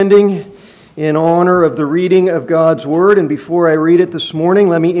Standing in honor of the reading of God's Word. And before I read it this morning,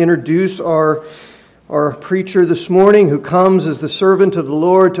 let me introduce our preacher this morning, who comes as the servant of the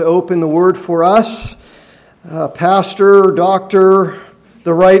Lord to open the Word for us. Pastor, Doctor,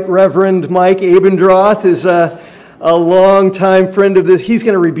 the Right Reverend Mike Abendroth is a longtime friend of this. He's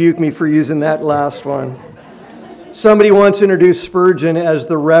going to rebuke me for using that last one. Somebody once introduced Spurgeon as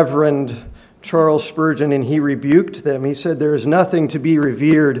the Reverend Charles Spurgeon, and he rebuked them. He said, "There is nothing to be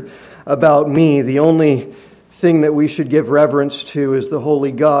revered about me. The only thing that we should give reverence to is the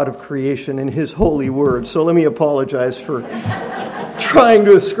holy God of creation and His holy word." So let me apologize for trying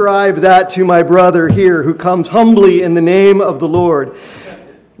to ascribe that to my brother here, who comes humbly in the name of the Lord.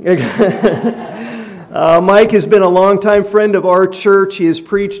 Mike has been a longtime friend of our church. He has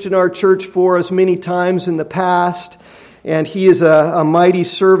preached in our church for us many times in the past. And he is a mighty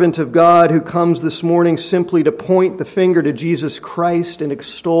servant of God who comes this morning simply to point the finger to Jesus Christ and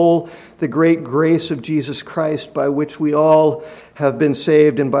extol the great grace of Jesus Christ, by which we all have been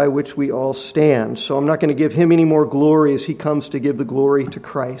saved and by which we all stand. So I'm not going to give him any more glory as he comes to give the glory to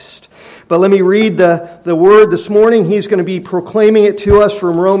Christ. But let me read the word this morning. He's going to be proclaiming it to us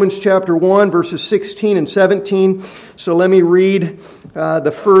from Romans chapter 1, verses 16 and 17. So let me read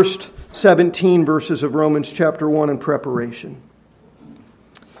the first 17 verses of Romans chapter 1 in preparation.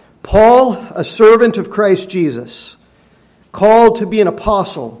 Paul, a servant of Christ Jesus, called to be an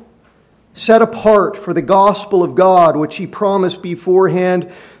apostle, set apart for the gospel of God, which he promised beforehand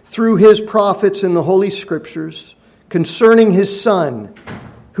through his prophets in the Holy Scriptures, concerning his Son,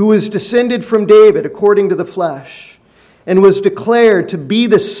 who was descended from David according to the flesh, and was declared to be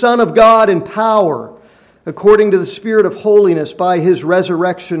the Son of God in power, according to the Spirit of holiness, by his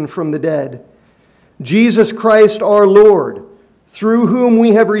resurrection from the dead. Jesus Christ our Lord, through whom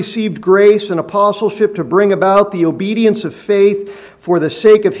we have received grace and apostleship to bring about the obedience of faith for the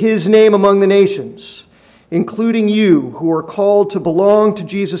sake of his name among the nations, including you who are called to belong to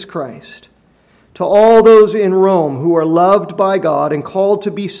Jesus Christ. To all those in Rome who are loved by God and called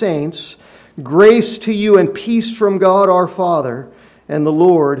to be saints, grace to you and peace from God our Father and the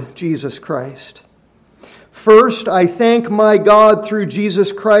Lord Jesus Christ. First, I thank my God through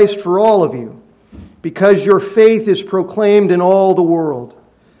Jesus Christ for all of you, because your faith is proclaimed in all the world.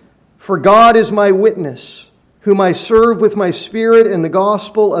 For God is my witness, whom I serve with my spirit in the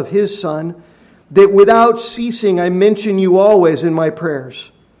gospel of his Son, that without ceasing I mention you always in my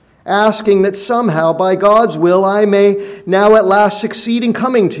prayers, asking that somehow, by God's will, I may now at last succeed in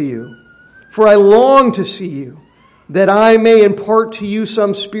coming to you. For I long to see you, that I may impart to you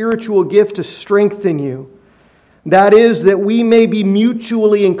some spiritual gift to strengthen you. That is, that we may be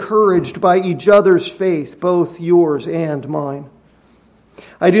mutually encouraged by each other's faith, both yours and mine.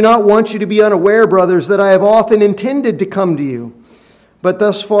 I do not want you to be unaware, brothers, that I have often intended to come to you, but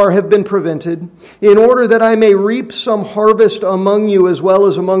thus far have been prevented, in order that I may reap some harvest among you as well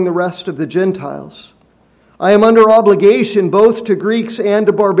as among the rest of the Gentiles. I am under obligation both to Greeks and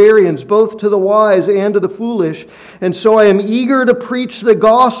to barbarians, both to the wise and to the foolish, and so I am eager to preach the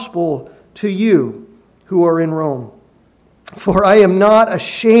gospel to you who are in Rome. For I am not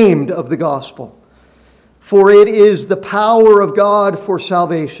ashamed of the gospel, for it is the power of God for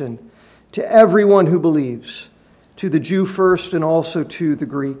salvation to everyone who believes, to the Jew first and also to the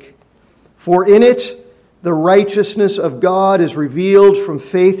Greek. For in it the righteousness of God is revealed from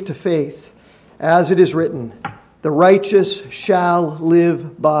faith to faith, as it is written, the righteous shall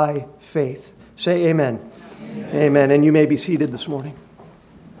live by faith. Say amen. Amen. Amen. And you may be seated this morning.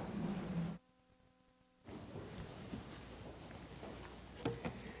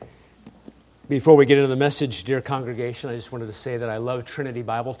 Before we get into the message, dear congregation, I just wanted to say that I love Trinity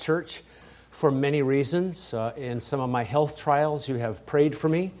Bible Church for many reasons. In some of my health trials, you have prayed for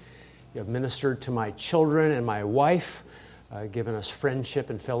me. You have ministered to my children and my wife, given us friendship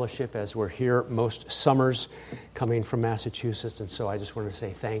and fellowship as we're here most summers coming from Massachusetts. And so I just wanted to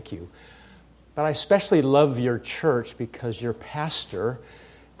say thank you. But I especially love your church because your pastor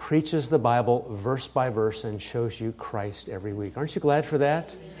preaches the Bible verse by verse and shows you Christ every week. Aren't you glad for that?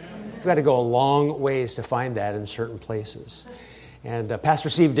 We've got to go a long ways to find that in certain places. And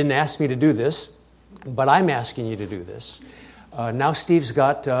Pastor Steve didn't ask me to do this, but I'm asking you to do this. Now Steve's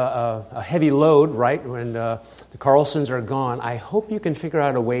got a heavy load, right, when the Carlsons are gone. I hope you can figure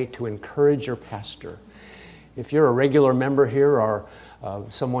out a way to encourage your pastor. If you're a regular member here or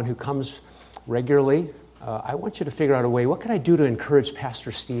someone who comes regularly, I want you to figure out a way. What can I do to encourage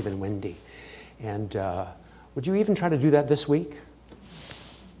Pastor Steve and Wendy? And would you even try to do that this week?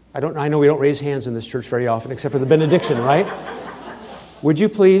 I know we don't raise hands in this church very often, except for the benediction, right? Would you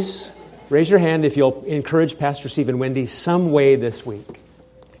please raise your hand if you'll encourage Pastor Steve and Wendy some way this week?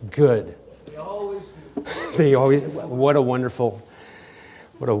 Good. They always do. They always, what a wonderful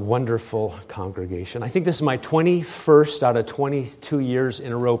congregation. I think this is my 21st out of 22 years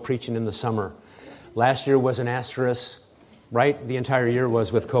in a row preaching in the summer. Last year was an asterisk, right? The entire year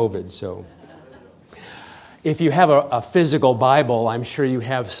was with COVID, so. If you have a physical Bible, I'm sure you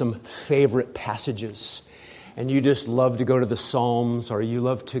have some favorite passages. And you just love to go to the Psalms, or you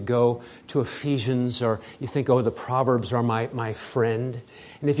love to go to Ephesians, or you think, oh, the Proverbs are my friend.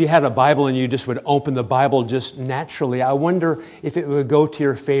 And if you had a Bible and you just would open the Bible just naturally, I wonder if it would go to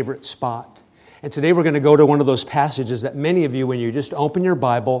your favorite spot. And today we're going to go to one of those passages that many of you, when you just open your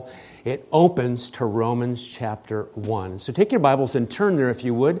Bible, it opens to Romans chapter 1. So take your Bibles and turn there if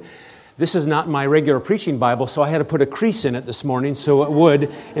you would. This is not my regular preaching Bible, so I had to put a crease in it this morning so it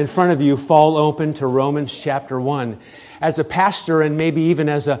would, in front of you, fall open to Romans chapter 1. As a pastor and maybe even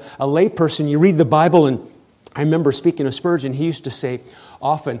as a layperson, you read the Bible, and I remember speaking of Spurgeon, he used to say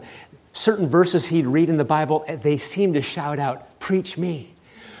often, certain verses he'd read in the Bible, they seemed to shout out, preach me.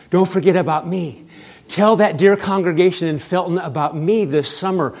 Don't forget about me. Tell that dear congregation in Felton about me this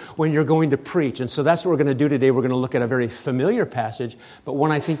summer when you're going to preach. And so that's what we're going to do today. We're going to look at a very familiar passage, but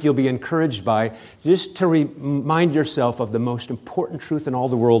one I think you'll be encouraged by, just to remind yourself of the most important truth in all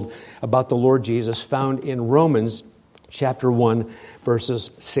the world about the Lord Jesus, found in Romans chapter 1,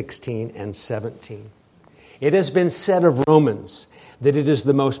 verses 16 and 17. It has been said of Romans that it is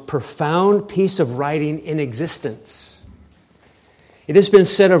the most profound piece of writing in existence. It has been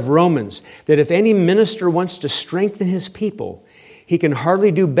said of Romans that if any minister wants to strengthen his people, he can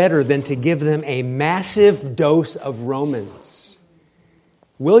hardly do better than to give them a massive dose of Romans.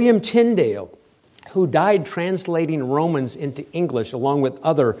 William Tyndale, who died translating Romans into English along with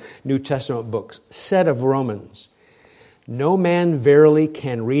other New Testament books, said of Romans, "No man verily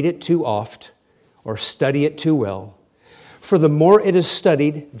can read it too oft or study it too well. For the more it is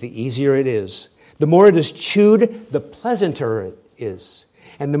studied, the easier it is. The more it is chewed, the pleasanter it is.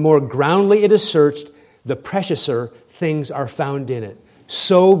 And the more groundly it is searched, the preciouser things are found in it.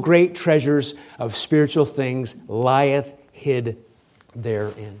 So great treasures of spiritual things lieth hid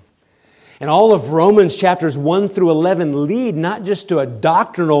therein." And all of Romans chapters 1 through 11 lead not just to a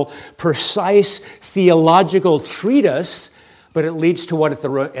doctrinal, precise, theological treatise, but it leads to what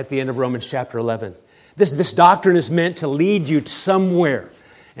at the end of Romans chapter 11. This doctrine is meant to lead you somewhere.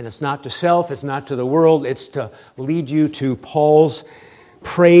 And it's not to self, it's not to the world, it's to lead you to Paul's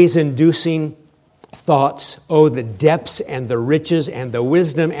praise-inducing thoughts. Oh, the depths and the riches and the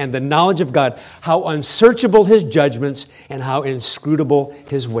wisdom and the knowledge of God, how unsearchable His judgments and how inscrutable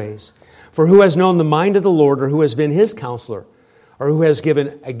His ways. For who has known the mind of the Lord, or who has been His counselor, or who has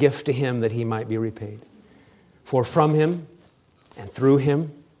given a gift to Him that He might be repaid? For from Him and through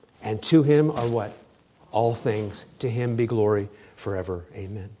Him and to Him are what? All things. To Him be glory forever.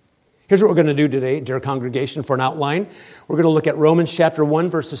 Amen. Here's what we're going to do today, dear congregation, for an outline. We're going to look at Romans chapter 1,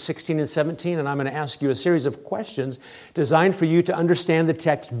 verses 16 and 17, and I'm going to ask you a series of questions designed for you to understand the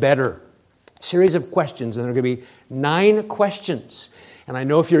text better. A series of questions, and there are going to be 9 questions. And I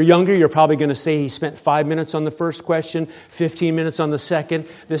know if you're younger, you're probably going to say he spent 5 minutes on the first question, 15 minutes on the second.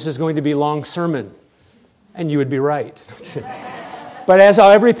 This is going to be a long sermon. And you would be right. But as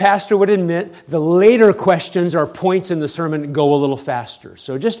every pastor would admit, the later questions or points in the sermon go a little faster.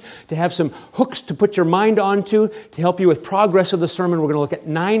 So just to have some hooks to put your mind onto, to help you with progress of the sermon, we're going to look at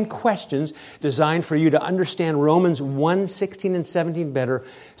 9 questions designed for you to understand Romans 1, 16 and 17 better,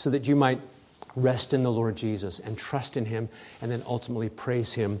 so that you might rest in the Lord Jesus and trust in Him, and then ultimately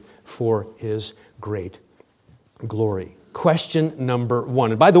praise Him for His great glory. Question number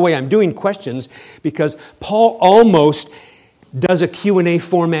 1. And by the way, I'm doing questions because Paul almost does a Q&A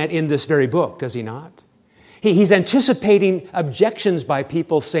format in this very book, does he not? He's anticipating objections by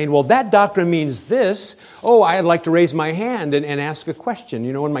people saying, well, that doctrine means this. Oh, I'd like to raise my hand and ask a question.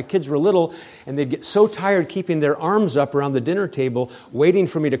 You know, when my kids were little and they'd get so tired keeping their arms up around the dinner table, waiting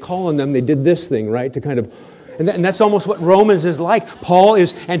for me to call on them, they did this thing, right? To kind of, and that's almost what Romans is like. Paul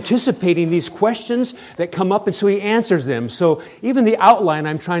is anticipating these questions that come up, and so he answers them. So even the outline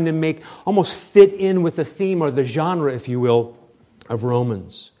I'm trying to make almost fit in with the theme or the genre, if you will, of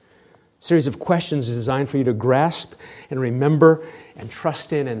Romans. A series of questions designed for you to grasp and remember and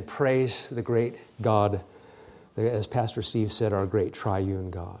trust in and praise the great God, as Pastor Steve said, our great triune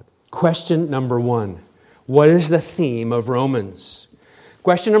God. Question number 1. What is the theme of Romans?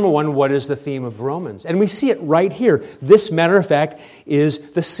 Question number 1, what is the theme of Romans? And we see it right here. This, matter of fact,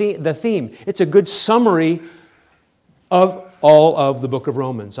 is the theme. It's a good summary of all of the book of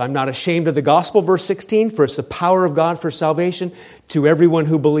Romans. I'm not ashamed of the gospel, verse 16, for it's the power of God for salvation to everyone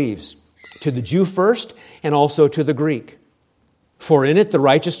who believes, to the Jew first and also to the Greek. For in it the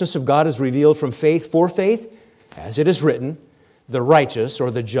righteousness of God is revealed from faith for faith, as it is written, the righteous or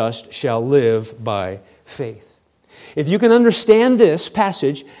the just shall live by faith. If you can understand this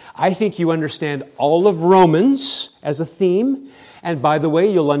passage, I think you understand all of Romans as a theme. And by the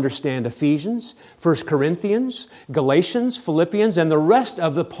way, you'll understand Ephesians, 1 Corinthians, Galatians, Philippians, and the rest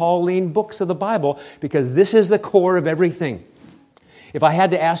of the Pauline books of the Bible, because this is the core of everything. If I had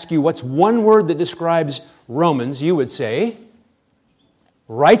to ask you what's one word that describes Romans, you would say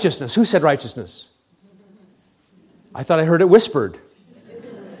righteousness. Who said righteousness? I thought I heard it whispered.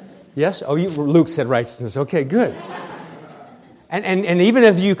 Yes? Oh, Luke said righteousness. Okay, good. And even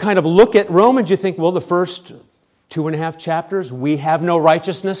if you kind of look at Romans, you think, well, the first 2.5 chapters, we have no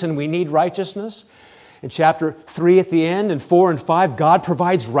righteousness and we need righteousness. In chapter 3 at the end and 4 and 5, God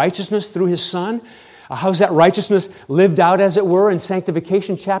provides righteousness through His Son. How's that righteousness lived out, as it were, in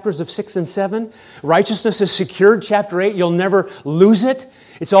sanctification chapters of 6 and 7? Righteousness is secured, chapter 8. You'll never lose it.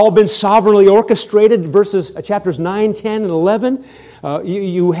 It's all been sovereignly orchestrated, chapters 9, 10, and 11.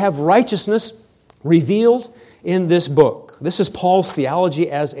 You have righteousness revealed in this book. This is Paul's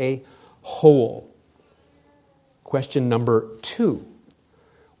theology as a whole. Question number 2.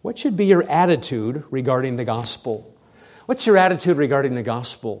 What should be your attitude regarding the gospel? What's your attitude regarding the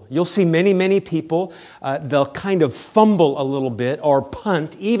gospel? You'll see many people, they'll kind of fumble a little bit or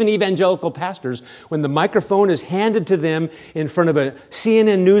punt, even evangelical pastors, when the microphone is handed to them in front of a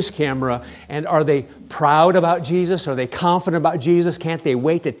CNN news camera. And are they proud about Jesus? Are they confident about Jesus? Can't they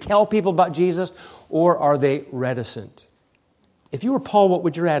wait to tell people about Jesus? Or are they reticent? If you were Paul, what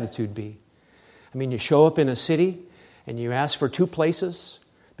would your attitude be? I mean, you show up in a city and you ask for 2 places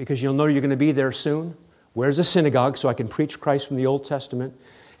because you'll know you're going to be there soon. Where's the synagogue so I can preach Christ from the Old Testament?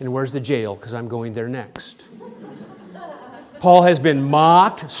 And where's the jail because I'm going there next? Paul has been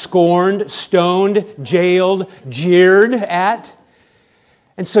mocked, scorned, stoned, jailed, jeered at.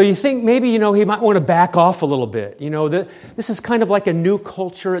 And so you think maybe, he might want to back off a little bit. This is kind of like a new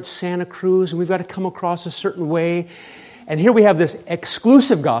culture at Santa Cruz, and we've got to come across a certain way. And here we have this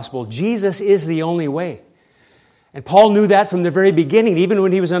exclusive gospel. Jesus is the only way. And Paul knew that from the very beginning. Even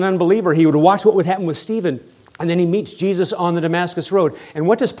when he was an unbeliever, he would watch what would happen with Stephen. And then he meets Jesus on the Damascus Road. And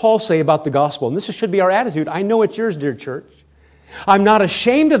what does Paul say about the gospel? And this should be our attitude. I know it's yours, dear church. I'm not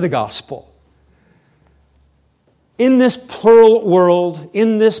ashamed of the gospel. In this plural world,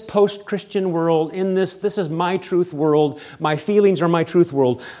 in this post-Christian world, in this is my truth world, my feelings are my truth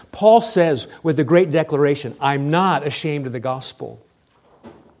world, Paul says with a great declaration, I'm not ashamed of the gospel.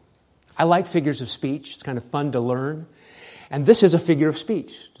 I like figures of speech. It's kind of fun to learn. And this is a figure of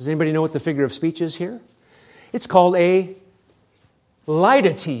speech. Does anybody know what the figure of speech is here? It's called a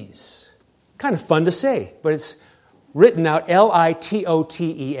litotes. Kind of fun to say, but it's written out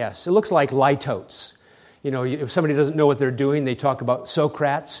Litotes. It looks like litotes. If somebody doesn't know what they're doing, they talk about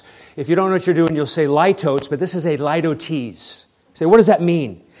Socrates. If you don't know what you're doing, you'll say litotes, but this is a litotes. Say, what does that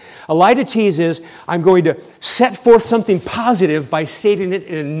mean? A litotes is, I'm going to set forth something positive by stating it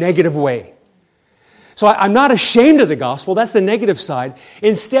in a negative way. So I'm not ashamed of the gospel. That's the negative side.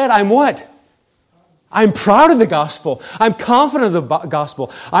 Instead, I'm what? I'm proud of the gospel. I'm confident of the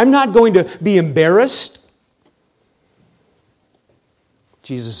gospel. I'm not going to be embarrassed.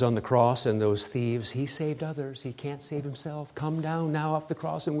 Jesus on the cross and those thieves, He saved others. He can't save Himself. Come down now off the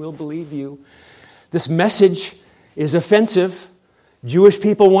cross and we'll believe you. This message is offensive. Jewish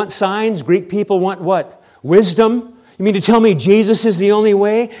people want signs. Greek people want what? Wisdom. You mean to tell me Jesus is the only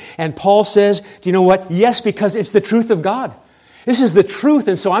way? And Paul says, do you know what? Yes, because it's the truth of God. This is the truth,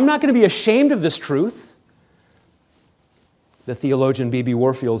 and so I'm not going to be ashamed of this truth. The theologian B.B.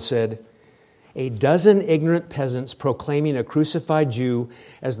 Warfield said, a dozen ignorant peasants proclaiming a crucified Jew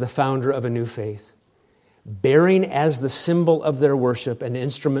as the founder of a new faith, bearing as the symbol of their worship an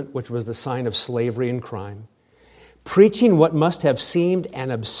instrument which was the sign of slavery and crime, preaching what must have seemed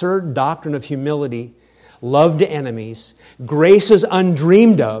an absurd doctrine of humility, love to enemies, graces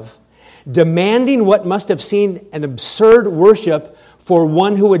undreamed of, demanding what must have seemed an absurd worship for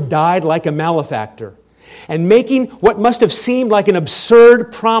one who had died like a malefactor, and making what must have seemed like an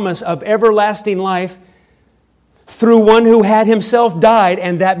absurd promise of everlasting life through one who had himself died,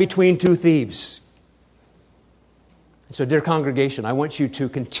 and that between 2 thieves. So, dear congregation, I want you to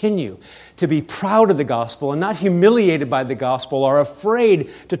continue to be proud of the gospel and not humiliated by the gospel or afraid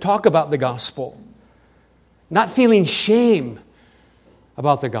to talk about the gospel, not feeling shame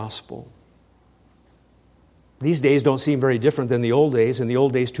about the gospel. These days don't seem very different than the old days. In the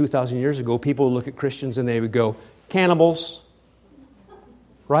old days, 2,000 years ago, people would look at Christians and they would go, cannibals,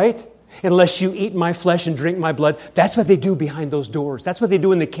 right? Unless you eat my flesh and drink my blood. That's what they do behind those doors. That's what they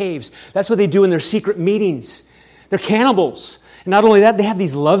do in the caves. That's what they do in their secret meetings. They're cannibals. And not only that, they have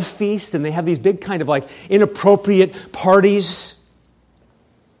these love feasts and they have these big kind of like inappropriate parties.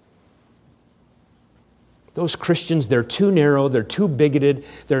 Those Christians, they're too narrow, they're too bigoted,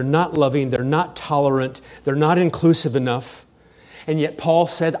 they're not loving, they're not tolerant, they're not inclusive enough. And yet Paul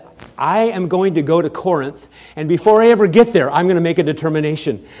said, I am going to go to Corinth, and before I ever get there, I'm going to make a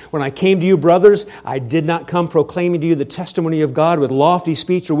determination. When I came to you, brothers, I did not come proclaiming to you the testimony of God with lofty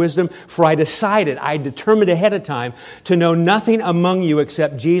speech or wisdom, for I determined ahead of time to know nothing among you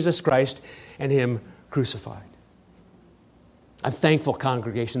except Jesus Christ and Him crucified. I'm thankful,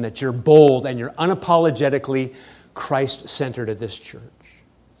 congregation, that you're bold and you're unapologetically Christ-centered at this church.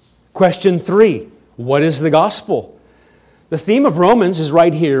 Question 3, what is the gospel? The theme of Romans is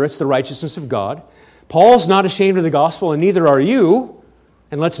right here. It's the righteousness of God. Paul's not ashamed of the gospel, and neither are you,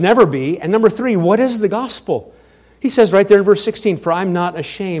 and let's never be. And number 3, what is the gospel? He says right there in verse 16, for I'm not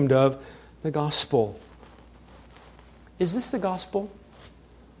ashamed of the gospel. Is this the gospel?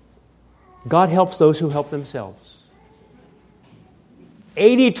 God helps those who help themselves.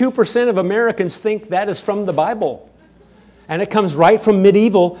 82% of Americans think that is from the Bible. And it comes right from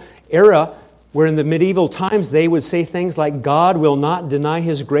medieval era, where in the medieval times they would say things like, God will not deny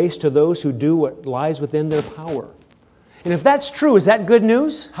His grace to those who do what lies within their power. And if that's true, is that good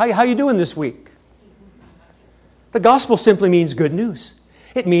news? How are you doing this week? The gospel simply means good news.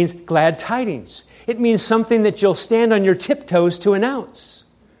 It means glad tidings. It means something that you'll stand on your tiptoes to announce.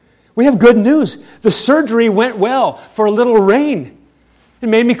 We have good news. The surgery went well for a little rain. It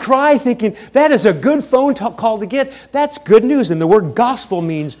made me cry thinking, that is a good phone call to get. That's good news. And the word gospel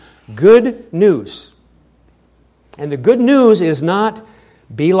means good news. And the good news is not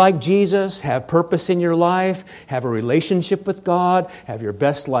be like Jesus, have purpose in your life, have a relationship with God, have your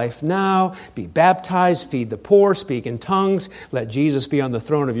best life now, be baptized, feed the poor, speak in tongues, let Jesus be on the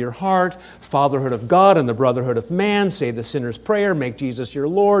throne of your heart, fatherhood of God and the brotherhood of man, say the sinner's prayer, make Jesus your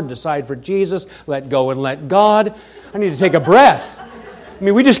Lord, decide for Jesus, let go and let God. I need to take a breath. I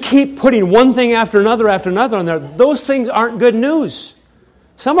mean, we just keep putting one thing after another on there. Those things aren't good news.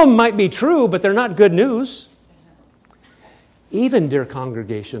 Some of them might be true, but they're not good news. Even, dear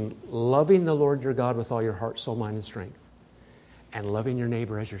congregation, loving the Lord your God with all your heart, soul, mind, and strength, and loving your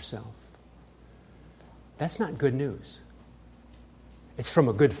neighbor as yourself. That's not good news. It's from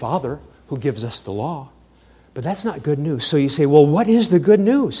a good Father who gives us the law, but that's not good news. So you say, well, what is the good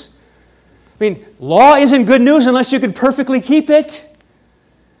news? I mean, law isn't good news unless you can perfectly keep it.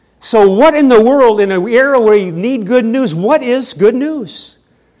 So what in the world, in an era where you need good news, what is good news?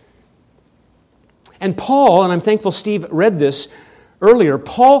 And Paul, and I'm thankful Steve read this earlier,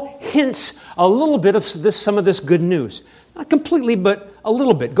 Paul hints a little bit of some of this good news. Not completely, but a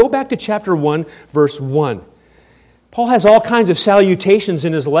little bit. Go back to chapter 1, verse 1. Paul has all kinds of salutations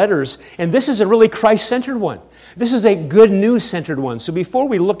in his letters, and this is a really Christ-centered one. This is a good news-centered one. So before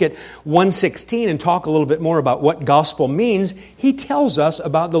we look at 1:16 and talk a little bit more about what gospel means, he tells us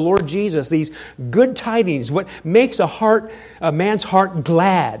about the Lord Jesus, these good tidings, what makes a man's heart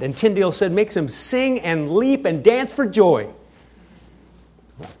glad. And Tyndale said, makes him sing and leap and dance for joy.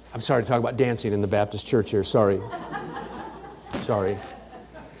 I'm sorry to talk about dancing in the Baptist church here. Sorry. Sorry.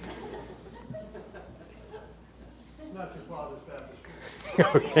 Not your father's Baptist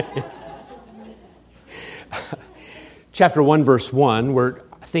church. Okay. Chapter 1, verse 1, we're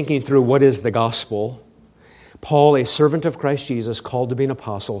thinking through what is the gospel. Paul, a servant of Christ Jesus, called to be an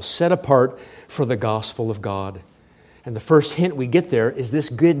apostle, set apart for the gospel of God. And the first hint we get there is this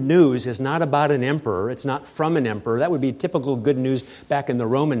good news is not about an emperor. It's not from an emperor. That would be typical good news back in the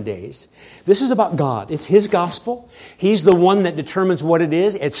Roman days. This is about God. It's His gospel. He's the one that determines what it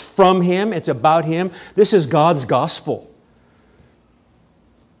is. It's from Him. It's about Him. This is God's gospel.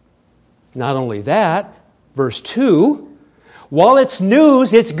 Not only that, verse 2, while it's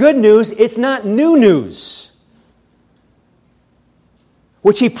news, it's good news, it's not new news,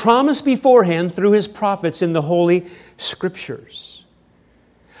 which He promised beforehand through His prophets in the Holy Scriptures.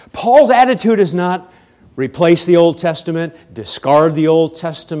 Paul's attitude is not replace the Old Testament, discard the Old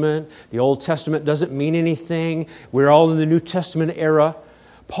Testament. The Old Testament doesn't mean anything. We're all in the New Testament era.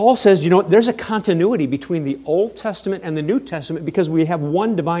 Paul says, there's a continuity between the Old Testament and the New Testament because we have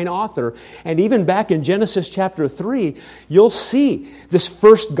one divine author. And even back in Genesis chapter 3, you'll see this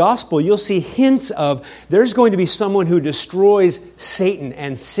first gospel, you'll see hints of there's going to be someone who destroys Satan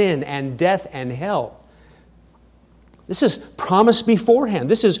and sin and death and hell. This is promised beforehand.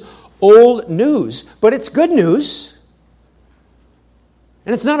 This is old news, but it's good news.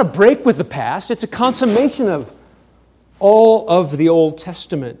 And it's not a break with the past, it's a consummation of all of the Old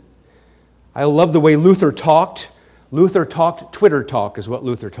Testament. I love the way Luther talked. Twitter talk is what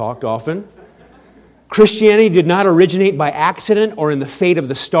Luther talked often. Christianity did not originate by accident or in the fate of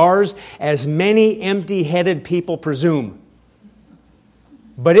the stars, as many empty-headed people presume.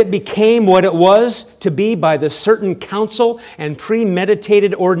 But it became what it was to be by the certain counsel and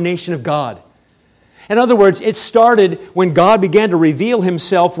premeditated ordination of God. In other words, it started when God began to reveal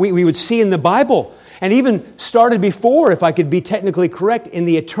Himself, we would see in the Bible, and even started before, if I could be technically correct, in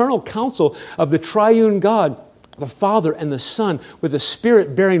the eternal counsel of the triune God, the Father and the Son, with the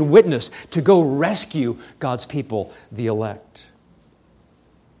Spirit bearing witness to go rescue God's people, the elect.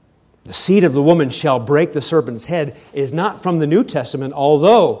 The seed of the woman shall break the serpent's head is not from the New Testament,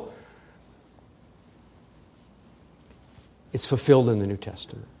 although it's fulfilled in the New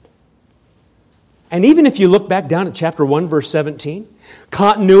Testament. And even if you look back down at chapter 1, verse 17,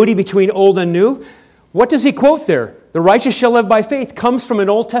 continuity between Old and New, what does he quote there? The righteous shall live by faith comes from an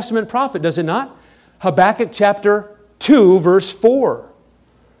Old Testament prophet, does it not? Habakkuk chapter 2, verse 4.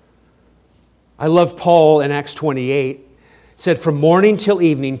 I love Paul in Acts 28. It said, from morning till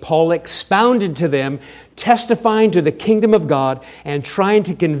evening, Paul expounded to them, testifying to the kingdom of God and trying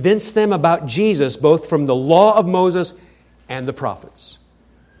to convince them about Jesus, both from the law of Moses and the prophets.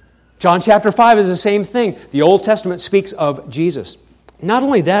 John chapter 5 is the same thing. The Old Testament speaks of Jesus. Not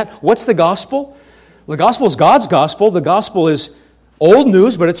only that, what's the gospel? The gospel is God's gospel. The gospel is old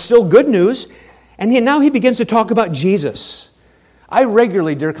news, but it's still good news. And now he begins to talk about Jesus. I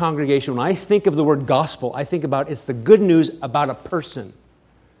regularly, dear congregation, when I think of the word gospel, I think about it's the good news about a person.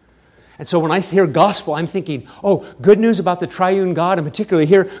 And so when I hear gospel, I'm thinking, oh, good news about the triune God, and particularly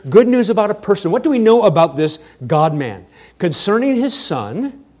here, good news about a person. What do we know about this God-man? Concerning His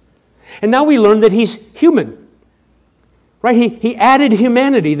Son, and now we learn that He's human. Right? He added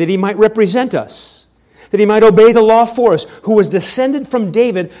humanity that He might represent us, that He might obey the law for us, who was descended from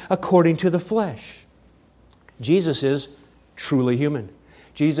David according to the flesh. Jesus is truly human.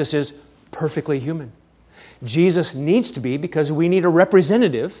 Jesus is perfectly human. Jesus needs to be, because we need a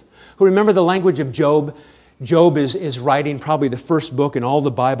representative who, remember the language of Job. Job is writing probably the first book in all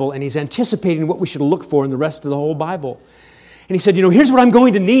the Bible, and he's anticipating what we should look for in the rest of the whole Bible. And he said, here's what I'm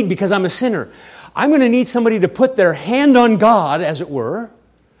going to need because I'm a sinner. I'm going to need somebody to put their hand on God, as it were,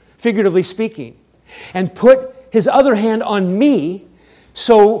 figuratively speaking, and put his other hand on me.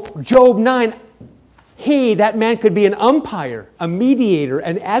 So Job 9, that man could be an umpire, a mediator,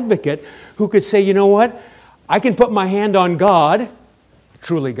 an advocate who could say, you know what? I can put my hand on God,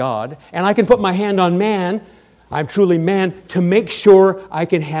 truly God, and I can put my hand on man, I'm truly man, to make sure I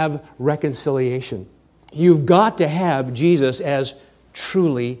can have reconciliation. You've got to have Jesus as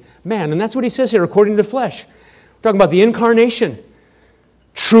truly man. And that's what he says here, according to the flesh. We're talking about the incarnation.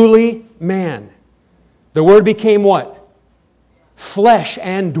 Truly man. The Word became what? Flesh,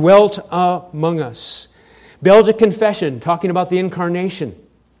 and dwelt among us. Belgic Confession, talking about the incarnation.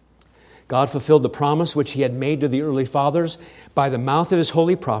 God fulfilled the promise which He had made to the early fathers by the mouth of His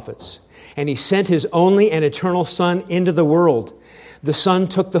holy prophets. And He sent His only and eternal Son into the world. The Son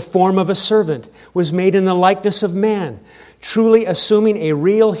took the form of a servant, was made in the likeness of man, truly assuming a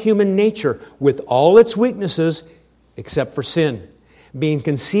real human nature with all its weaknesses except for sin, being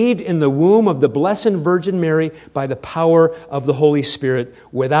conceived in the womb of the Blessed Virgin Mary by the power of the Holy Spirit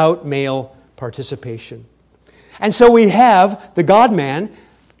without male participation. And so we have the God-man,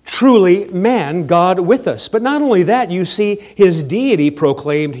 truly man, God with us. But not only that, you see His deity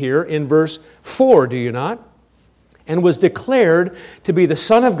proclaimed here in verse 4, do you not? And was declared to be the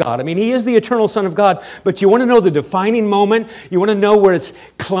Son of God. I mean, He is the eternal Son of God, but you want to know the defining moment? You want to know where it's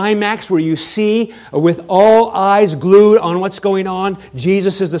climax, where you see with all eyes glued on what's going on,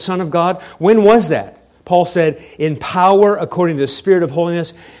 Jesus is the Son of God? When was that? Paul said, in power according to the Spirit of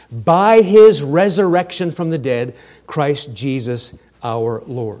holiness, by His resurrection from the dead, Christ Jesus our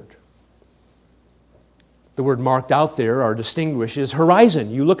Lord. The word marked out there, or distinguished, is horizon.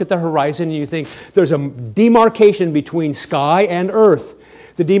 You look at the horizon and you think there's a demarcation between sky and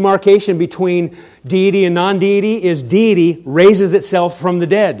earth. The demarcation between deity and non-deity is deity raises itself from the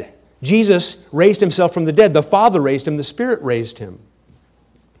dead. Jesus raised Himself from the dead. The Father raised Him. The Spirit raised Him.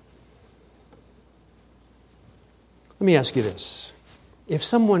 Let me ask you this. If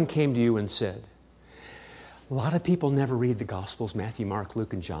someone came to you and said, a lot of people never read the Gospels, Matthew, Mark,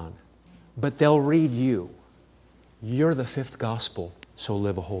 Luke, and John, but they'll read you. You're the fifth gospel, so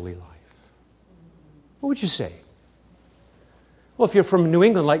live a holy life. What would you say? Well, if you're from New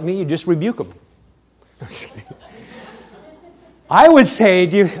England like me, you just rebuke them. I would say,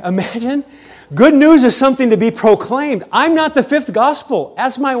 do you imagine? Good news is something to be proclaimed. I'm not the fifth gospel.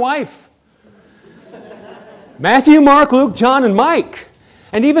 Ask my wife. Matthew, Mark, Luke, John, and Mike.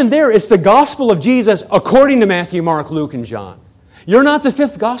 And even there, it's the gospel of Jesus according to Matthew, Mark, Luke, and John. You're not the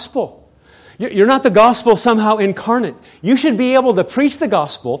fifth gospel. You're not the gospel somehow incarnate. You should be able to preach the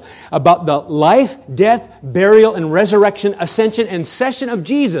gospel about the life, death, burial, and resurrection, ascension, and session of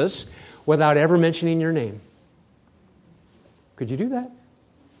Jesus without ever mentioning your name. Could you do that?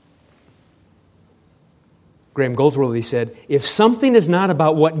 Graham Goldsworthy said, if something is not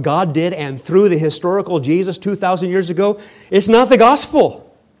about what God did and through the historical Jesus 2,000 years ago, it's not the gospel.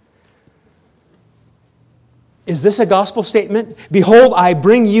 Is this a gospel statement? Behold, I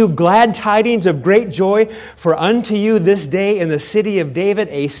bring you glad tidings of great joy, for unto you this day in the city of David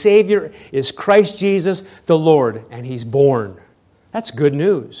a Savior is Christ Jesus the Lord, and He's born. That's good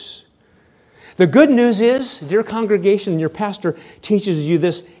news. The good news is, dear congregation, your pastor teaches you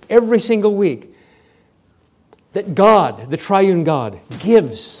this every single week, that God, the triune God,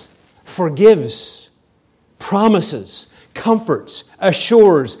 gives, forgives, promises, comforts,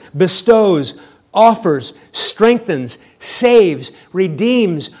 assures, bestows, offers, strengthens, saves,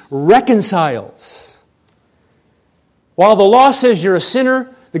 redeems, reconciles. While the law says you're a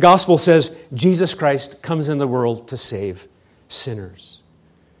sinner, the gospel says Jesus Christ comes in the world to save sinners.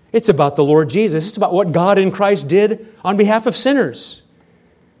 It's about the Lord Jesus. It's about what God in Christ did on behalf of sinners.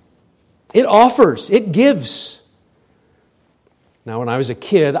 It offers, it gives. Now, when I was a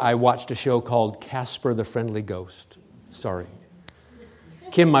kid, I watched a show called Casper the Friendly Ghost. Sorry.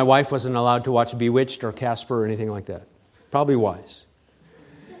 Kim, my wife, wasn't allowed to watch Bewitched or Casper or anything like that. Probably wise.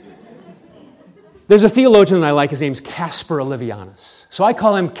 There's a theologian that I like. His name's Casper Olivianus. So I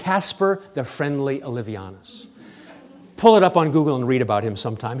call him Casper the Friendly Olivianus. Pull it up on Google and read about him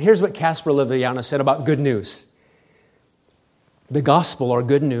sometime. Here's what Casper Olivianus said about good news. The gospel, or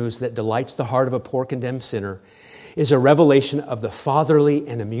good news that delights the heart of a poor condemned sinner, is a revelation of the fatherly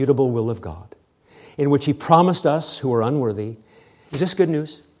and immutable will of God, in which He promised us who are unworthy. Is this good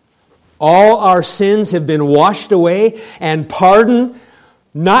news? All our sins have been washed away and pardoned,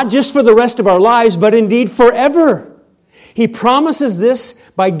 not just for the rest of our lives, but indeed forever. He promises this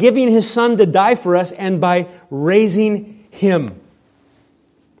by giving His Son to die for us and by raising Him.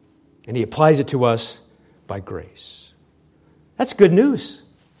 And He applies it to us by grace. That's good news.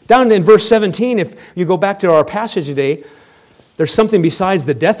 Down in verse 17, if you go back to our passage today, there's something besides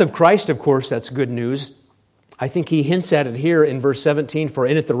the death of Christ, of course, that's good news. I think he hints at it here in verse 17, for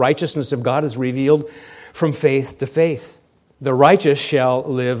in it the righteousness of God is revealed from faith to faith. The righteous shall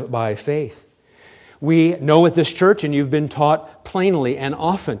live by faith. We know at this church, and you've been taught plainly and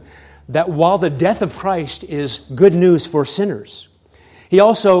often, that while the death of Christ is good news for sinners, He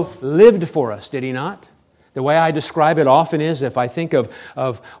also lived for us, did He not? The way I describe it often is, if I think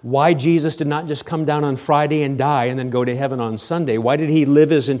of why Jesus did not just come down on Friday and die and then go to heaven on Sunday, why did He live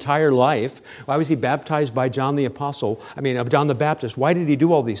His entire life? Why was He baptized by John the Baptist? Why did He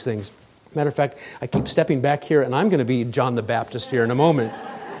do all these things? Matter of fact, I keep stepping back here, and I'm going to be John the Baptist here in a moment.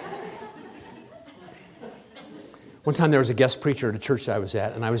 One time there was a guest preacher at a church that I was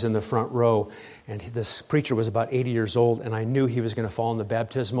at, and I was in the front row, and this preacher was about 80 years old, and I knew he was going to fall in the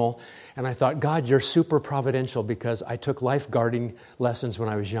baptismal, and I thought, God, you're super providential, because I took lifeguarding lessons when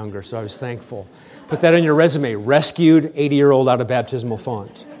I was younger, so I was thankful. Put that on your resume, rescued 80-year-old out of baptismal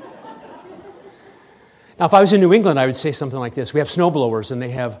font. Now, if I was in New England, I would say something like this. We have snowblowers, and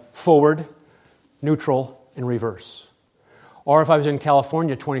they have forward, neutral, and reverse. Or if I was in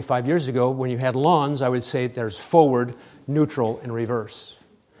California 25 years ago, when you had lawns, I would say there's forward, neutral, and reverse.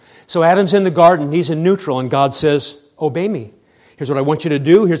 So Adam's in the garden, he's in neutral, and God says, obey me. Here's what I want you to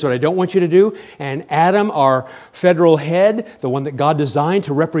do, here's what I don't want you to do. And Adam, our federal head, the one that God designed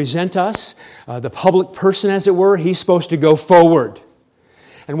to represent us, the public person, as it were, he's supposed to go forward.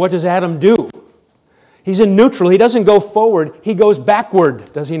 And what does Adam do? He's in neutral. He doesn't go forward, he goes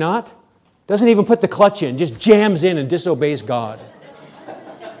backward, does he not? Doesn't even put the clutch in, just jams in and disobeys God.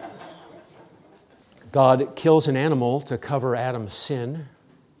 God kills an animal to cover Adam's sin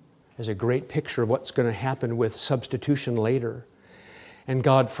as a great picture of what's going to happen with substitution later. And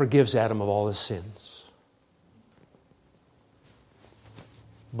God forgives Adam of all his sins.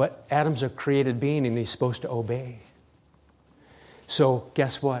 But Adam's a created being and he's supposed to obey. So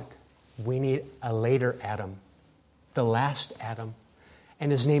guess what? We need a later Adam, the last Adam.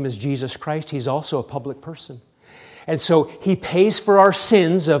 And his name is Jesus Christ. He's also a public person. And so he pays for our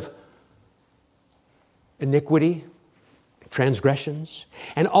sins of iniquity, transgressions,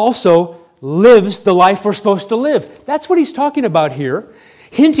 and also lives the life we're supposed to live. That's what he's talking about here.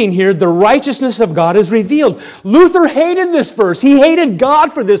 Hinting here, the righteousness of God is revealed. Luther hated this verse. He hated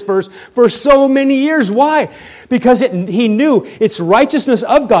God for this verse for so many years. Why? Because he knew it's righteousness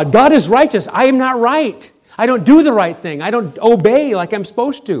of God. God is righteous. I am not right. I don't do the right thing. I don't obey like I'm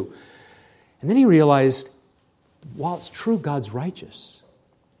supposed to. And then he realized, while it's true God's righteous,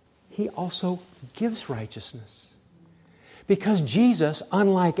 He also gives righteousness. Because Jesus,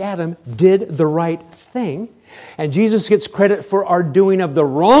 unlike Adam, did the right thing. And Jesus gets credit for our doing of the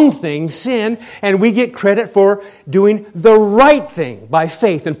wrong thing, sin, and we get credit for doing the right thing by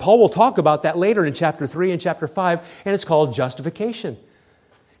faith. And Paul will talk about that later in chapter 3 and chapter 5, and it's called justification.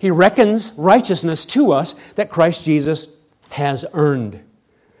 He reckons righteousness to us that Christ Jesus has earned.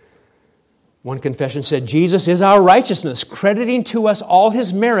 One confession said, Jesus is our righteousness, crediting to us all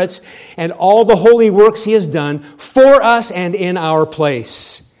His merits and all the holy works He has done for us and in our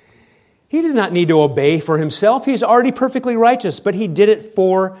place. He did not need to obey for Himself. He's already perfectly righteous, but He did it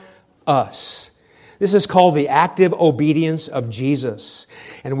for us. This is called the active obedience of Jesus.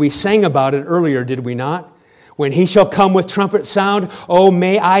 And we sang about it earlier, did we not? When He shall come with trumpet sound, oh,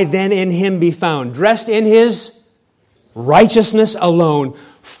 may I then in Him be found, dressed in His righteousness alone,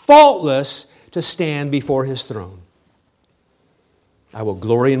 faultless, to stand before His throne. I will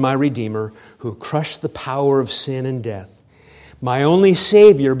glory in my Redeemer, who crushed the power of sin and death, my only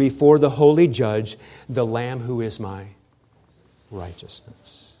Savior before the holy Judge, the Lamb who is my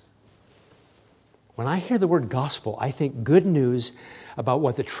righteousness. When I hear the word gospel, I think good news about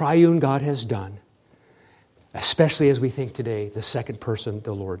what the triune God has done, especially as we think today, the second person,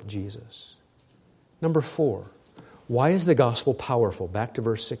 the Lord Jesus. Number 4, why is the gospel powerful? Back to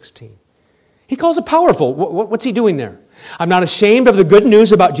verse 16. He calls it powerful. What's he doing there? I'm not ashamed of the good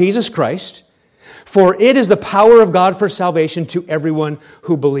news about Jesus Christ, for it is the power of God for salvation to everyone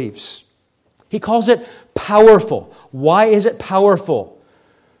who believes. He calls it powerful. Why is it powerful?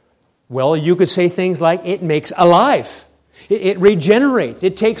 Well, you could say things like it makes alive. It regenerates.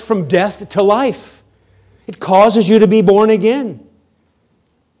 It takes from death to life. It causes you to be born again.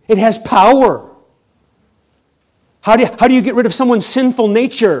 It has power. How do you get rid of someone's sinful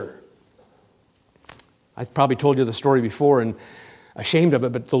nature? I've probably told you the story before and ashamed of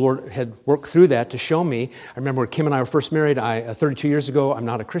it, but the Lord had worked through that to show me. I remember when Kim and I were first married, 32 years ago. I'm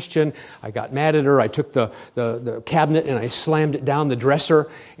not a Christian. I got mad at her. I took the cabinet and I slammed it down the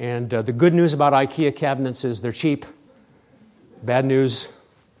dresser. And the good news about IKEA cabinets is they're cheap. Bad news,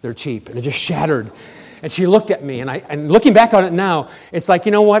 they're cheap. And it just shattered. And she looked at me, and looking back on it now, it's like,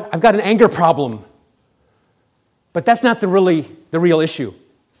 you know what? I've got an anger problem. But that's not the real issue.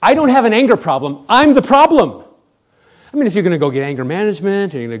 I don't have an anger problem. I'm the problem. I mean, if you're going to go get anger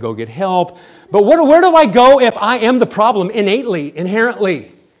management, and you're going to go get help, but where do I go if I am the problem innately, inherently?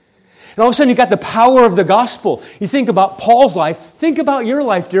 And all of a sudden, you've got the power of the gospel. You think about Paul's life. Think about your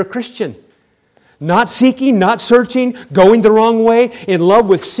life, dear Christian. Not seeking, not searching, going the wrong way, in love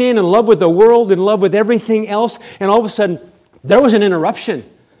with sin, in love with the world, in love with everything else. And all of a sudden, there was an interruption.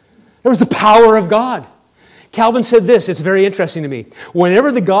 There was the power of God. Calvin said this, it's very interesting to me.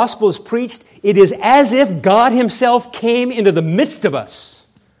 Whenever the gospel is preached, it is as if God Himself came into the midst of us.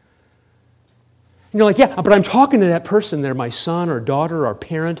 And you're like, yeah, but I'm talking to that person. They're my son or daughter or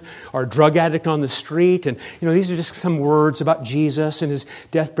parent or drug addict on the street. And, these are just some words about Jesus and His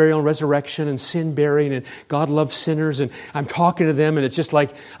death, burial, and resurrection and sin bearing and God loves sinners. And I'm talking to them and it's just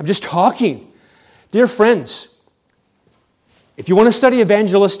like, I'm just talking. Dear friends, if you want to study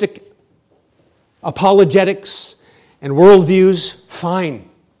evangelistic apologetics and worldviews, fine.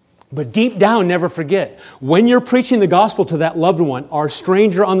 But deep down, never forget, when you're preaching the gospel to that loved one or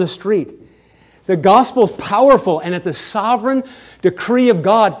stranger on the street, the gospel is powerful, and at the sovereign decree of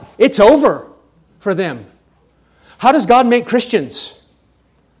God, it's over for them. How does God make Christians?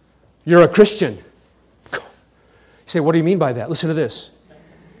 You're a Christian. You say, what do you mean by that? Listen to this.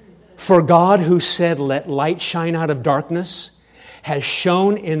 For God, who said, let light shine out of darkness, has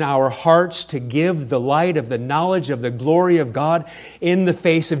shone in our hearts to give the light of the knowledge of the glory of God in the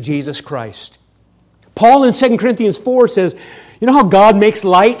face of Jesus Christ. Paul in 2 Corinthians 4 says, you know how God makes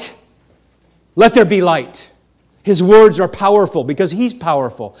light? Let there be light. His words are powerful because He's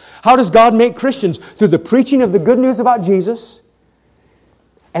powerful. How does God make Christians? Through the preaching of the good news about Jesus.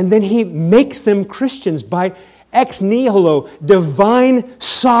 And then He makes them Christians by ex nihilo, divine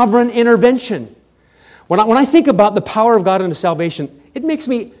sovereign intervention. When I think about the power of God unto salvation, it makes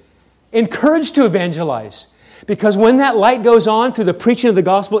me encouraged to evangelize. Because when that light goes on through the preaching of the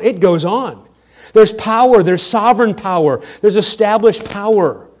gospel, it goes on. There's power, there's sovereign power, there's established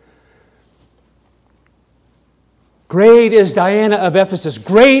power. Great is Diana of Ephesus.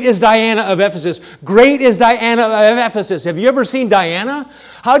 Great is Diana of Ephesus. Great is Diana of Ephesus. Have you ever seen Diana?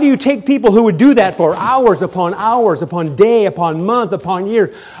 How do you take people who would do that for hours, upon day, upon month, upon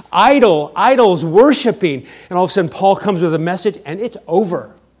year? Idols worshiping. And all of a sudden Paul comes with a message and it's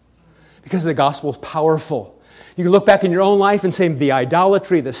over. Because the gospel is powerful. You can look back in your own life and say, the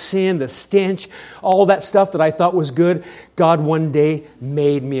idolatry, the sin, the stench, all that stuff that I thought was good, God one day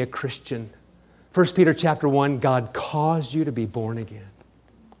made me a Christian. 1 Peter chapter 1, God caused you to be born again.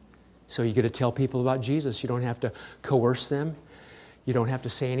 So you get to tell people about Jesus. You don't have to coerce them. You don't have to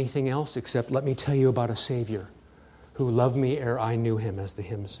say anything else except, let me tell you about a Savior who loved me ere I knew Him, as the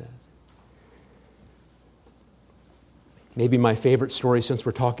hymn said. Maybe my favorite story, since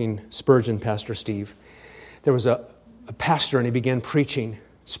we're talking Spurgeon, Pastor Steve. There was a pastor and he began preaching.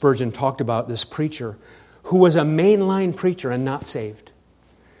 Spurgeon talked about this preacher who was a mainline preacher and not saved.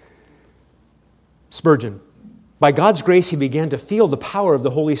 Spurgeon, by God's grace, he began to feel the power of the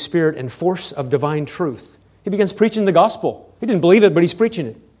Holy Spirit and force of divine truth. He begins preaching the gospel. He didn't believe it, but he's preaching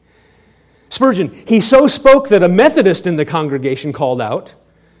it. Spurgeon, he so spoke that a Methodist in the congregation called out.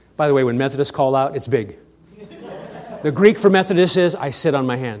 By the way, when Methodists call out, it's big. The Greek for Methodist is, I sit on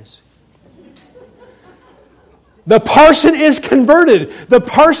my hands. The parson is converted. The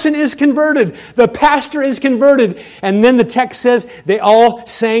parson is converted. The pastor is converted. And then the text says they all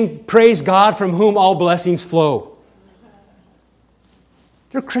sang, praise God from whom all blessings flow.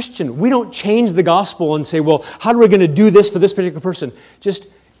 You're a Christian. We don't change the gospel and say, well, how are we going to do this for this particular person? Just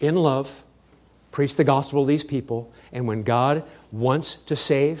in love, preach the gospel to these people. And when God wants to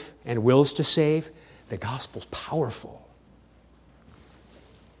save and wills to save, the gospel's powerful.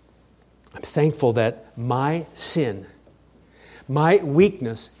 I'm thankful that my sin, my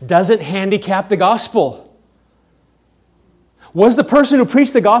weakness, doesn't handicap the gospel. Was the person who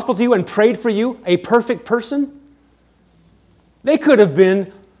preached the gospel to you and prayed for you a perfect person? They could have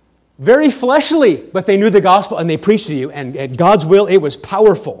been very fleshly, but they knew the gospel and they preached to you, and at God's will, it was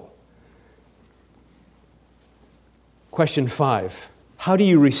powerful. Question 5. How do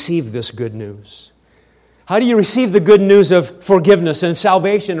you receive this good news? How do you receive the good news of forgiveness and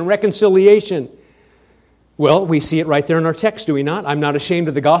salvation and reconciliation? Well, we see it right there in our text, do we not? I'm not ashamed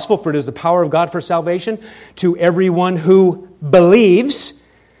of the gospel, for it is the power of God for salvation to everyone who believes.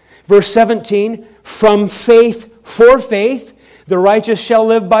 Verse 17, from faith for faith, the righteous shall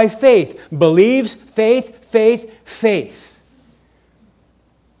live by faith. Believes, faith, faith, faith.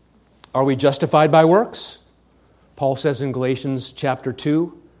 Are we justified by works? Paul says in Galatians chapter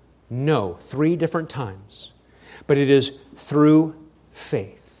 2, no, 3 different times. But it is through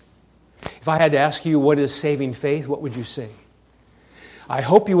faith. If I had to ask you what is saving faith, what would you say? I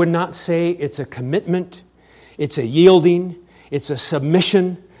hope you would not say it's a commitment, it's a yielding, it's a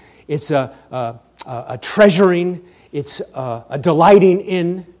submission, it's a treasuring, it's a delighting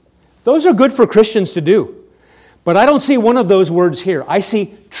in. Those are good for Christians to do. But I don't see one of those words here. I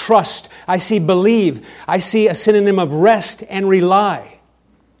see trust, I see believe, I see a synonym of rest and rely.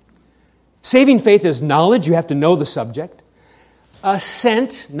 Saving faith is knowledge. You have to know the subject.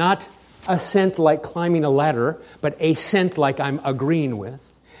 Assent, not assent like climbing a ladder, but assent like I'm agreeing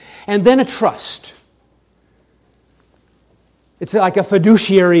with. And then a trust. It's like a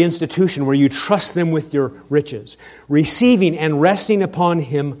fiduciary institution where you trust them with your riches, receiving and resting upon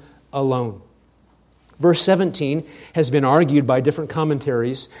Him alone. Verse 17 has been argued by different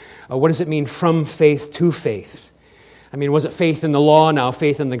commentaries. What does it mean from faith to faith? I mean, was it faith in the law, now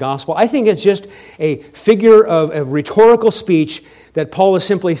faith in the gospel? I think it's just a figure of a rhetorical speech that Paul is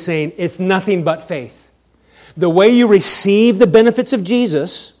simply saying it's nothing but faith. The way you receive the benefits of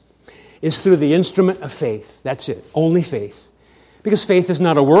Jesus is through the instrument of faith. That's it, only faith. Because faith is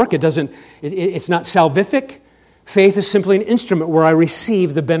not a work, it's not salvific. Faith is simply an instrument where I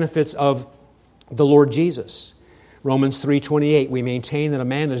receive the benefits of the Lord Jesus. Romans 3:28, we maintain that a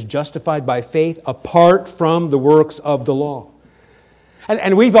man is justified by faith apart from the works of the law.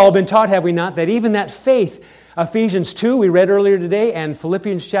 And we've all been taught, have we not, that even that faith, Ephesians 2, we read earlier today, and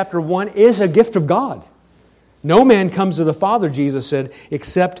Philippians chapter 1, is a gift of God. No man comes to the Father, Jesus said,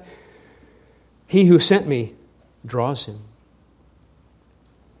 except He who sent me draws him.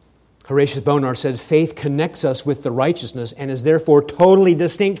 Horatius Bonar said, faith connects us with the righteousness and is therefore totally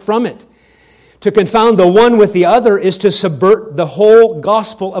distinct from it. To confound the one with the other is to subvert the whole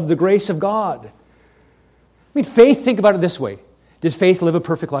gospel of the grace of God. I mean, faith, think about it this way. Did faith live a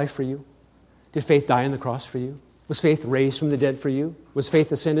perfect life for you? Did faith die on the cross for you? Was faith raised from the dead for you? Was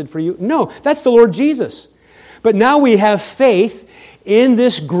faith ascended for you? No, that's the Lord Jesus. But now we have faith in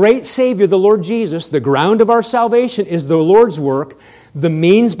this great Savior, the Lord Jesus. The ground of our salvation is the Lord's work. The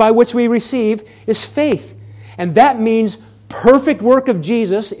means by which we receive is faith. And that means perfect work of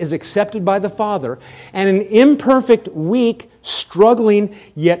Jesus is accepted by the Father, and an imperfect, weak, struggling,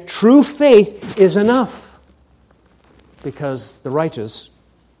 yet true faith is enough, because the righteous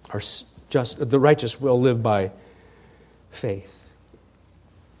will live by faith.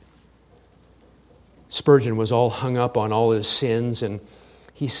 Spurgeon was all hung up on all his sins, and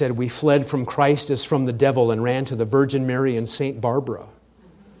he said, "We fled from Christ as from the devil and ran to the Virgin Mary and St. Barbara."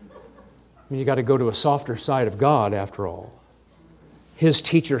 I mean, you got to go to a softer side of God after all. His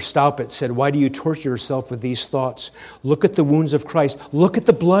teacher, Staupitz, said, "Why do you torture yourself with these thoughts? Look at the wounds of Christ. Look at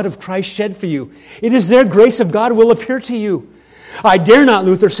the blood of Christ shed for you. It is there grace of God will appear to you. I dare not,"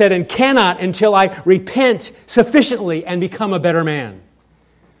 Luther said, "and cannot until I repent sufficiently and become a better man."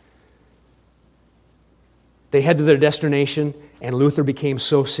 They head to their destination, and Luther became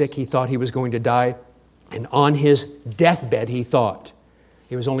so sick he thought he was going to die. And on his deathbed, he thought,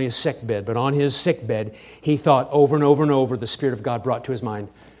 it was only a sick bed, but on his sick bed, he thought over and over and over, the Spirit of God brought to his mind,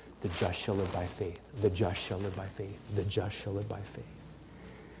 "The just shall live by faith. The just shall live by faith. The just shall live by faith."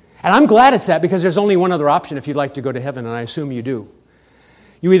 And I'm glad it's that, because there's only one other option if you'd like to go to heaven, and I assume you do.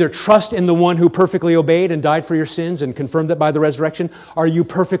 You either trust in the one who perfectly obeyed and died for your sins and confirmed it by the resurrection, or you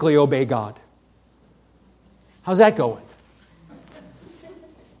perfectly obey God. How's that going?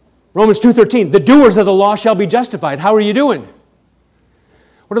 Romans 2:13, "The doers of the law shall be justified." How are you doing?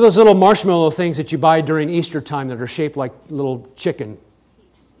 What are those little marshmallow things that you buy during Easter time that are shaped like little chicken?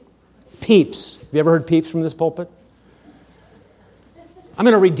 Peeps. Have you ever heard Peeps from this pulpit? I'm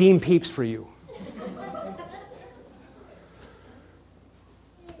going to redeem Peeps for you.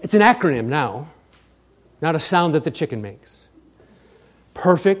 It's an acronym now, not a sound that the chicken makes.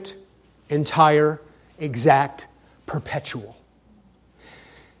 Perfect, entire, exact, perpetual.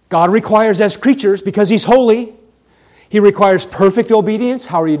 God requires as creatures, because He's holy, He requires perfect obedience.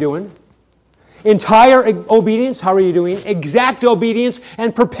 How are you doing? Entire obedience. How are you doing? Exact obedience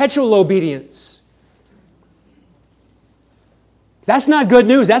and perpetual obedience. That's not good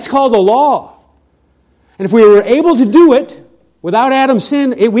news. That's called the law. And if we were able to do it without Adam's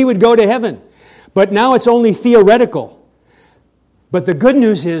sin, we would go to heaven. But now it's only theoretical. But the good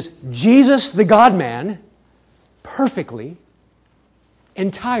news is Jesus, the God-man, perfectly,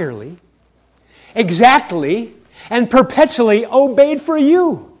 entirely, exactly, and perpetually obeyed for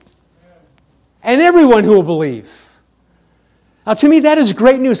you and everyone who will believe. Now, to me, that is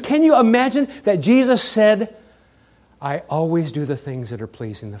great news. Can you imagine that Jesus said, "I always do the things that are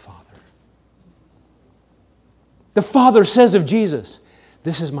pleasing the Father"? The Father says of Jesus,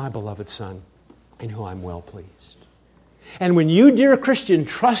 "This is my beloved Son, in whom I'm well pleased." And when you, dear Christian,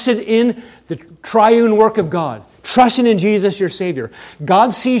 trusted in the triune work of God, trusting in Jesus, your Savior,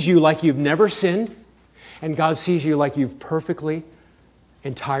 God sees you like you've never sinned, and God sees you like you've perfectly,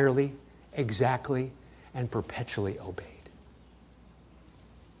 entirely, exactly, and perpetually obeyed.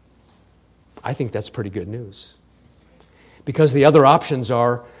 I think that's pretty good news. Because the other options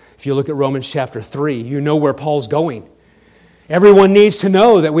are, if you look at Romans chapter 3, you know where Paul's going. Everyone needs to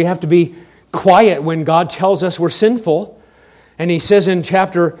know that we have to be quiet when God tells us we're sinful. And he says in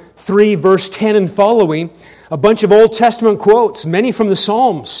chapter 3, verse 10 and following, a bunch of Old Testament quotes, many from the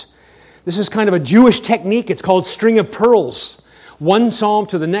Psalms. This is kind of a Jewish technique. It's called string of pearls. One psalm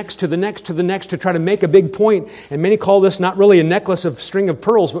to the next, to the next, to the next, to try to make a big point. And many call this not really a necklace of string of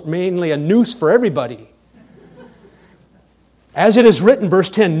pearls, but mainly a noose for everybody. As it is written, verse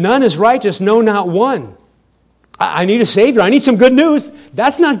 10, "None is righteous, no, not one." I need a Savior. I need some good news.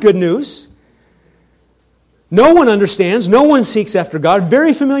 That's not good news. No one understands. No one seeks after God.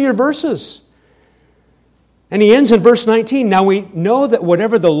 Very familiar verses. And he ends in verse 19. "Now we know that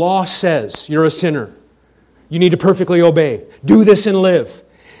whatever the law says, you're a sinner. You need to perfectly obey. Do this and live."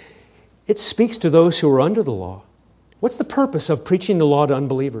 It speaks to those who are under the law. What's the purpose of preaching the law to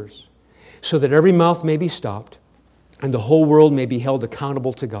unbelievers? So that every mouth may be stopped and the whole world may be held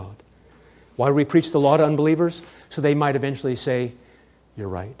accountable to God. Why do we preach the law to unbelievers? So they might eventually say, "You're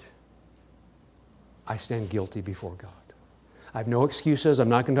right. I stand guilty before God. I have no excuses. I'm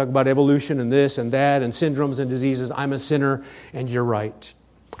not going to talk about evolution and this and that and syndromes and diseases. I'm a sinner and you're right.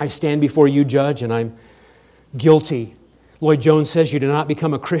 I stand before you, Judge, and I'm guilty." Lloyd Jones says you do not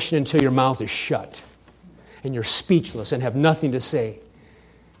become a Christian until your mouth is shut and you're speechless and have nothing to say.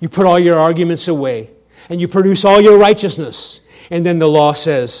 You put all your arguments away and you produce all your righteousness, and then the law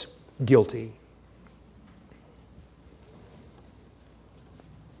says, "Guilty."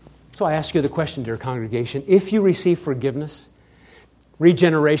 So I ask you the question, dear congregation, if you receive forgiveness,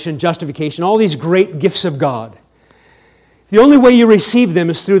 regeneration, justification, all these great gifts of God, the only way you receive them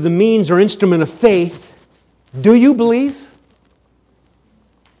is through the means or instrument of faith, do you believe?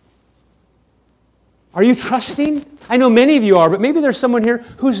 Are you trusting? I know many of you are, but maybe there's someone here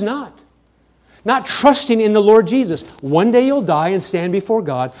who's not. Not trusting in the Lord Jesus. One day you'll die and stand before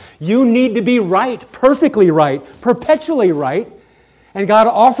God. You need to be right, perfectly right, perpetually right. And God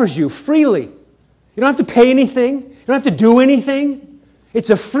offers you freely. You don't have to pay anything. You don't have to do anything. It's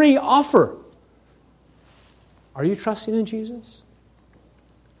a free offer. Are you trusting in Jesus?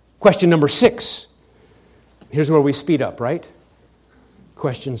 Question number 6. Here's where we speed up, right?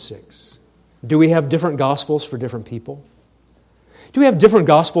 Question 6. Do we have different gospels for different people? Do we have different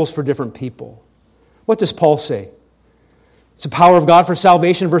gospels for different people? What does Paul say? It's the power of God for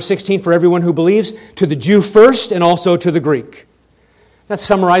salvation, verse 16, for everyone who believes, to the Jew first and also to the Greek. That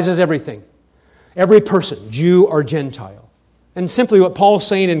summarizes everything. Every person, Jew or Gentile. And simply what Paul's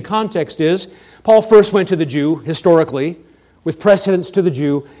saying in context is, Paul first went to the Jew, historically, with precedence to the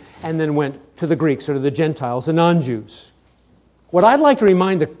Jew, and then went to the Greeks, or to the Gentiles, the non-Jews. What I'd like to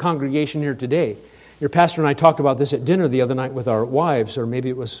remind the congregation here today, your pastor and I talked about this at dinner the other night with our wives, or maybe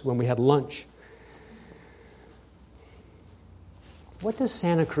it was when we had lunch. What does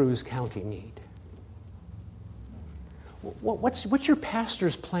Santa Cruz County need? What's your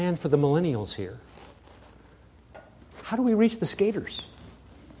pastor's plan for the millennials here? How do we reach the skaters?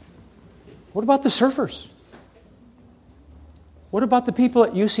 What about the surfers? What about the people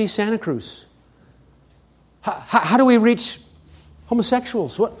at UC Santa Cruz? How do we reach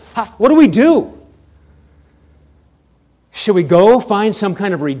homosexuals? What do we do? Should we go find some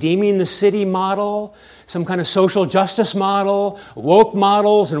kind of redeeming the city model, some kind of social justice model, woke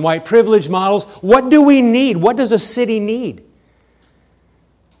models and white privilege models? What do we need? What does a city need?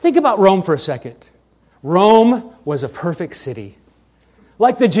 Think about Rome for a second. Rome was a perfect city.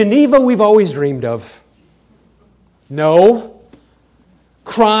 Like the Geneva we've always dreamed of. No.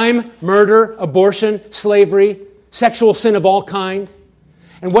 Crime, murder, abortion, slavery, sexual sin of all kind.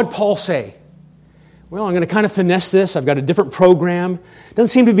 And what'd Paul say? Well, I'm going to kind of finesse this. I've got a different program. Doesn't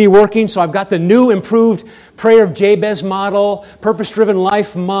seem to be working, so I've got the new improved Prayer of Jabez model, purpose-driven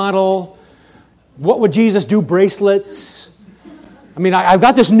life model. What would Jesus do? Bracelets. I mean, I've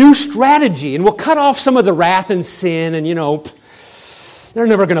got this new strategy, and we'll cut off some of the wrath and sin, and, they're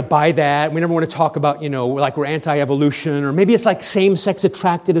never going to buy that. We never want to talk about, like we're anti-evolution, or maybe it's like same-sex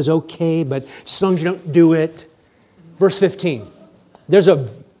attracted is okay, but as long as you don't do it. Verse 15. There's a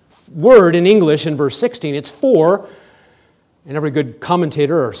word in English in verse 16. It's for, and every good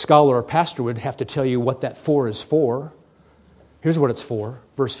commentator or scholar or pastor would have to tell you what that for is for. Here's what it's for.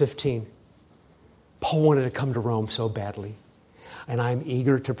 Verse 15. Paul wanted to come to Rome so badly, and I'm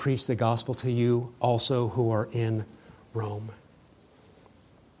eager to preach the gospel to you also who are in Rome.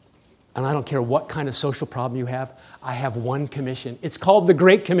 And I don't care what kind of social problem you have, I have one commission. It's called the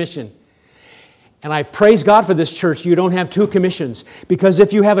Great Commission. And I praise God for this church. You don't have two commissions. Because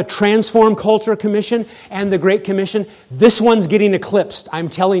if you have a Transform Culture Commission and the Great Commission, this one's getting eclipsed, I'm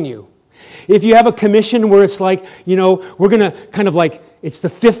telling you. If you have a commission where it's like, we're going to kind of like, it's the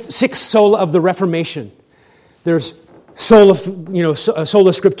sixth sola of the Reformation. There's sola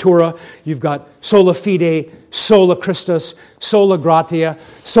scriptura, you've got sola fide, sola Christus, sola gratia,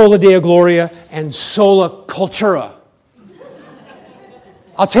 sola deo gloria, and sola cultura.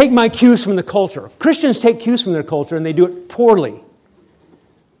 I'll take my cues from the culture. Christians take cues from their culture and they do it poorly.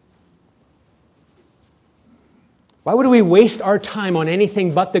 Why would we waste our time on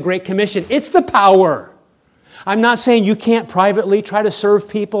anything but the Great Commission? It's the power. I'm not saying you can't privately try to serve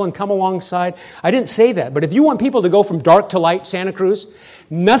people and come alongside. I didn't say that. But if you want people to go from dark to light, Santa Cruz,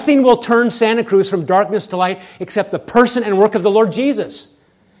 nothing will turn Santa Cruz from darkness to light except the person and work of the Lord Jesus.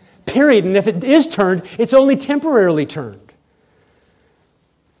 Period. And if it is turned, it's only temporarily turned.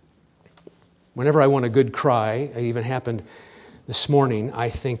 Whenever I want a good cry, it even happened this morning, I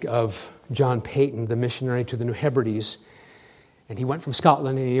think of John Payton, the missionary to the New Hebrides. And he went from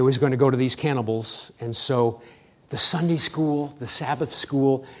Scotland and he was going to go to these cannibals. And so the Sunday school, the Sabbath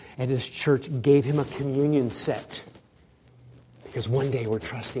school at his church gave him a communion set. Because one day we're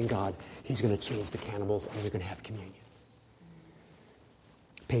trusting God. He's going to change the cannibals and they're going to have communion.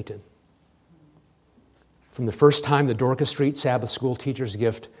 Payton. From the first time the Dorcas Street Sabbath School teacher's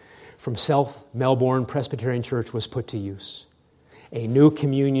gift from South Melbourne Presbyterian Church was put to use. A new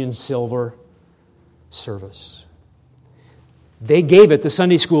communion silver service. They gave it, the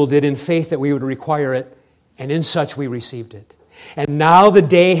Sunday school did, in faith that we would require it, and in such we received it. And now the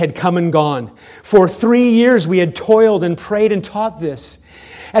day had come and gone. For 3 years we had toiled and prayed and taught this.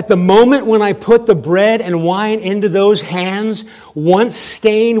 At the moment when I put the bread and wine into those hands, once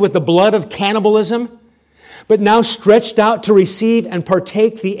stained with the blood of cannibalism, but now stretched out to receive and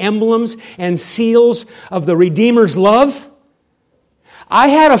partake the emblems and seals of the Redeemer's love, I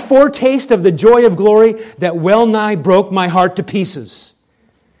had a foretaste of the joy of glory that well nigh broke my heart to pieces.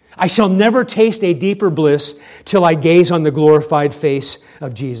 I shall never taste a deeper bliss till I gaze on the glorified face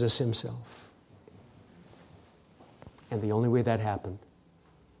of Jesus Himself. And the only way that happened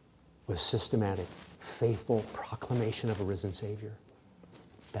was systematic, faithful proclamation of a risen Savior.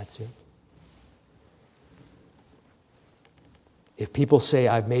 That's it. If people say,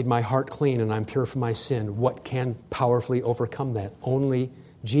 I've made my heart clean and I'm pure from my sin, what can powerfully overcome that? Only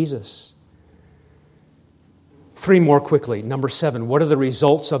Jesus. 3 more quickly. Number 7, what are the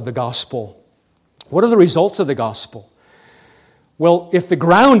results of the gospel? What are the results of the gospel? Well, if the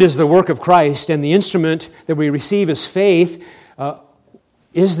ground is the work of Christ and the instrument that we receive is faith,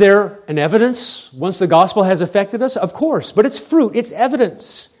 is there an evidence once the gospel has affected us? Of course, but it's fruit, it's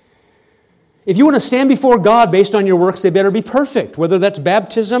evidence. If you want to stand before God based on your works, they better be perfect, whether that's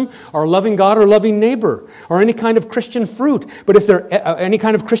baptism or loving God or loving neighbor or any kind of Christian fruit. But if they're any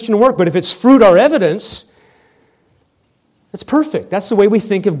kind of Christian work, but if it's fruit or evidence, it's perfect. That's the way we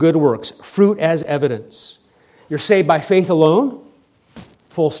think of good works, fruit as evidence. You're saved by faith alone,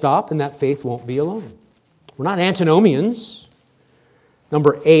 full stop, and that faith won't be alone. We're not antinomians.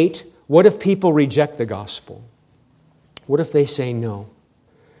 Number 8, what if people reject the gospel? What if they say no?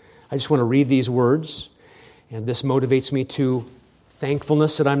 I just want to read these words, and this motivates me to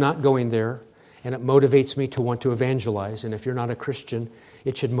thankfulness that I'm not going there, and it motivates me to want to evangelize. And if you're not a Christian,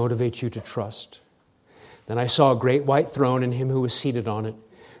 it should motivate you to trust. Then I saw a great white throne and him who was seated on it.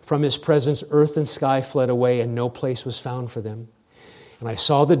 From his presence, earth and sky fled away, and no place was found for them. And I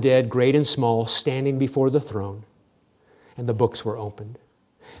saw the dead, great and small, standing before the throne, and the books were opened.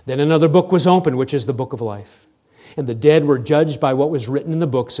 Then another book was opened, which is the book of life. And the dead were judged by what was written in the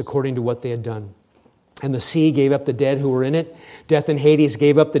books according to what they had done. And the sea gave up the dead who were in it. Death and Hades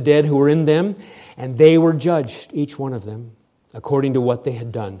gave up the dead who were in them. And they were judged, each one of them, according to what they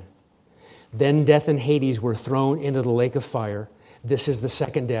had done. Then death and Hades were thrown into the lake of fire. This is the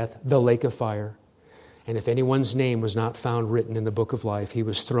second death, the lake of fire. And if anyone's name was not found written in the book of life, he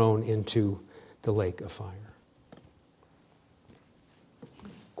was thrown into the lake of fire.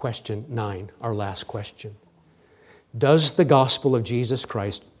 Question 9, our last question. Does the gospel of Jesus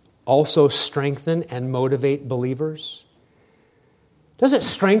Christ also strengthen and motivate believers? Does it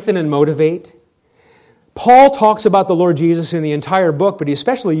strengthen and motivate? Paul talks about the Lord Jesus in the entire book, but he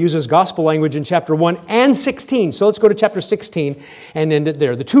especially uses gospel language in chapter 1 and 16. So let's go to chapter 16 and end it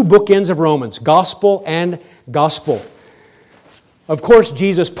there. The 2 bookends of Romans, gospel and gospel. Of course,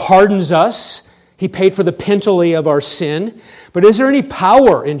 Jesus pardons us. He paid for the penalty of our sin. But is there any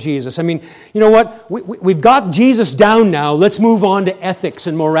power in Jesus? I mean, you know what? We've got Jesus down now. Let's move on to ethics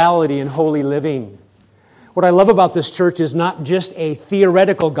and morality and holy living. What I love about this church is not just a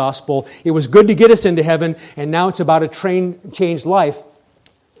theoretical gospel. It was good to get us into heaven, and now it's about a changed life.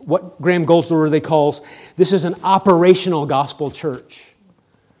 What Graham Goldsworthy calls, this is an operational gospel church.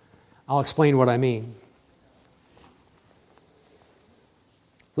 I'll explain what I mean.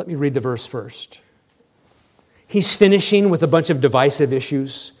 Let me read the verse first. He's finishing with a bunch of divisive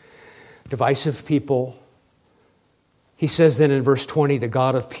issues, divisive people. He says then in verse 20, the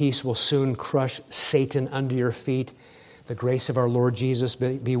God of peace will soon crush Satan under your feet. The grace of our Lord Jesus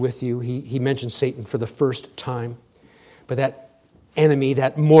be with you. He mentions Satan for the first time. But that enemy,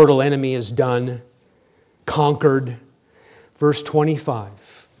 that mortal enemy is done, conquered. Verse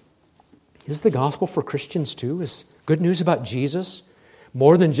 25. Is the gospel for Christians too? Is good news about Jesus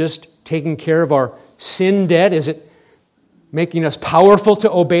more than just taking care of our sin debt? Is it making us powerful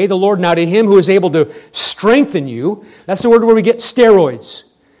to obey the Lord? Now to Him who is able to strengthen you, that's the word where we get steroids,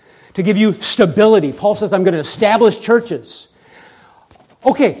 to give you stability. Paul says, I'm going to establish churches.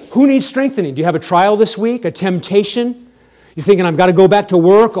 Okay, who needs strengthening? Do you have a trial this week, a temptation? You're thinking, I've got to go back to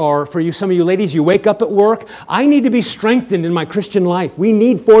work, or for you, some of you ladies, you wake up at work. I need to be strengthened in my Christian life. We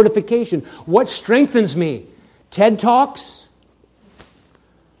need fortification. What strengthens me? TED Talks?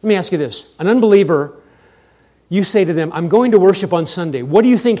 Let me ask you this. An unbeliever, you say to them, I'm going to worship on Sunday. What do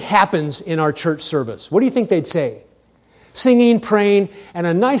you think happens in our church service? What do you think they'd say? Singing, praying, and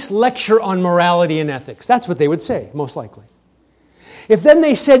a nice lecture on morality and ethics. That's what they would say, most likely. If then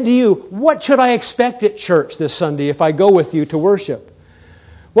they said to you, what should I expect at church this Sunday if I go with you to worship?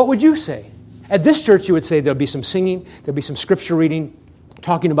 What would you say? At this church, you would say there'll be some singing, there'll be some scripture reading,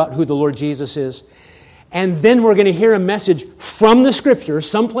 talking about who the Lord Jesus is. And then we're going to hear a message from the Scriptures,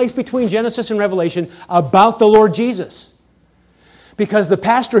 someplace between Genesis and Revelation, about the Lord Jesus. Because the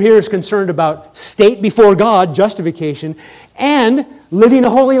pastor here is concerned about state before God, justification, and living a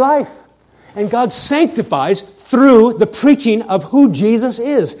holy life. And God sanctifies through the preaching of who Jesus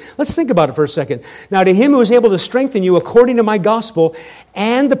is. Let's think about it for a second. Now, to Him who is able to strengthen you according to my gospel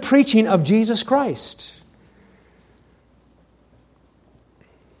and the preaching of Jesus Christ.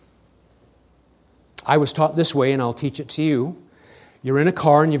 I was taught this way, and I'll teach it to you. You're in a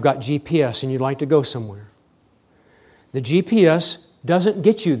car and you've got GPS and you'd like to go somewhere. The GPS doesn't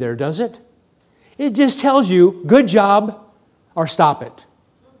get you there, does it? It just tells you, good job, or stop it.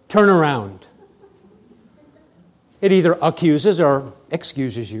 Turn around. It either accuses or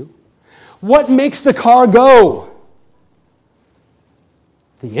excuses you. What makes the car go?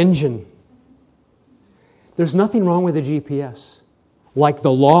 The engine. There's nothing wrong with a GPS, like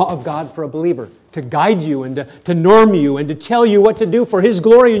the law of God for a believer, to guide you and to norm you and to tell you what to do for His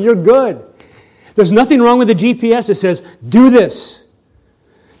glory and your good. There's nothing wrong with the GPS that says, do this.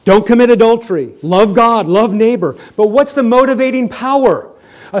 Don't commit adultery. Love God, love neighbor. But what's the motivating power?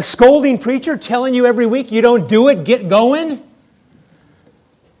 A scolding preacher telling you every week you don't do it, get going?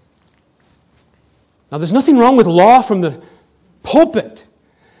 Now, there's nothing wrong with law from the pulpit.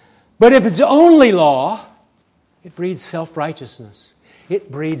 But if it's only law, it breeds self-righteousness.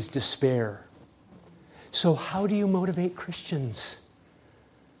 It breeds despair. So how do you motivate Christians?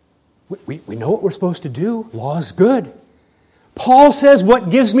 We know what we're supposed to do. Law is good. Paul says what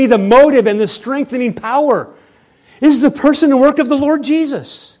gives me the motive and the strengthening power is the person and work of the Lord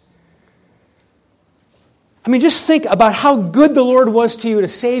Jesus. I mean, just think about how good the Lord was to you to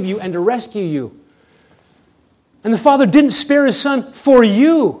save you and to rescue you. And the Father didn't spare His Son for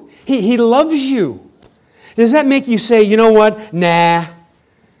you. He loves you. Does that make you say, you know what? Nah.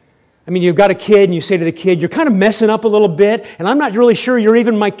 I mean, you've got a kid and you say to the kid, you're kind of messing up a little bit, and I'm not really sure you're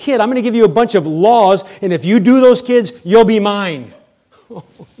even my kid. I'm going to give you a bunch of laws, and if you do those kids, you'll be mine. Oh,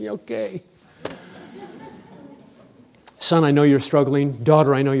 okay. Son, I know you're struggling.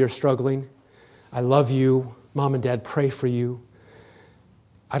 Daughter, I know you're struggling. I love you. Mom and Dad pray for you.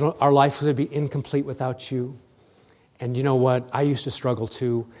 Our life would be incomplete without you. And you know what? I used to struggle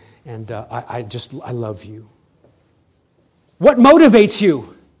too, and I love you. What motivates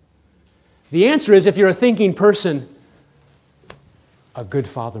you? The answer is, if you're a thinking person, a good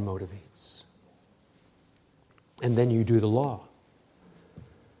father motivates. And then you do the law.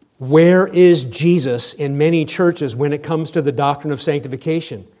 Where is Jesus in many churches when it comes to the doctrine of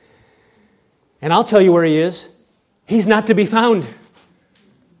sanctification? And I'll tell you where He is. He's not to be found.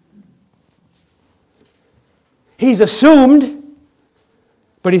 He's assumed,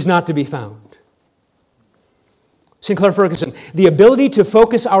 but He's not to be found. Sinclair Ferguson, the ability to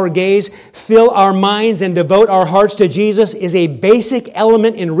focus our gaze, fill our minds, and devote our hearts to Jesus is a basic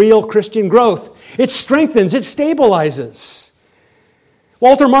element in real Christian growth. It strengthens, it stabilizes.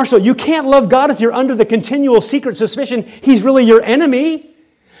 Walter Marshall, you can't love God if you're under the continual secret suspicion He's really your enemy.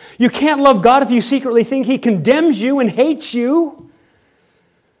 You can't love God if you secretly think He condemns you and hates you.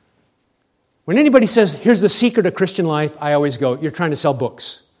 When anybody says, here's the secret of Christian life, I always go, you're trying to sell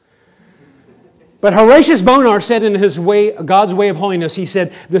books. But Horatius Bonar said in his way, God's Way of Holiness, he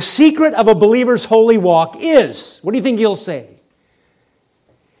said, the secret of a believer's holy walk is, what do you think he'll say?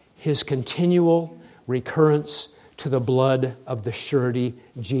 His continual recurrence to the blood of the surety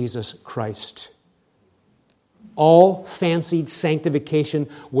Jesus Christ. All fancied sanctification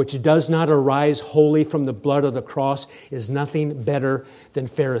which does not arise wholly from the blood of the cross is nothing better than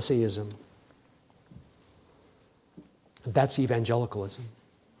Pharisaism. That's evangelicalism.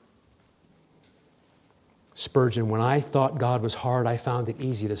 Spurgeon, when I thought God was hard, I found it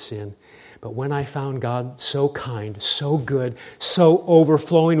easy to sin. But when I found God so kind, so good, so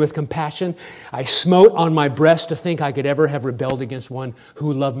overflowing with compassion, I smote on my breast to think I could ever have rebelled against one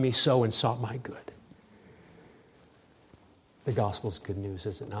who loved me so and sought my good. The gospel's good news,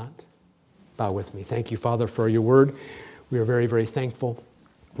 is it not? Bow with me. Thank you, Father, for your word. We are very, very thankful.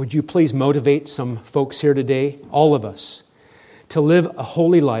 Would you please motivate some folks here today, all of us, to live a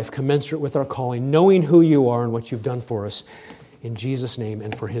holy life commensurate with our calling, knowing who you are and what you've done for us. In Jesus' name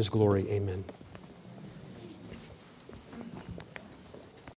and for His glory, amen.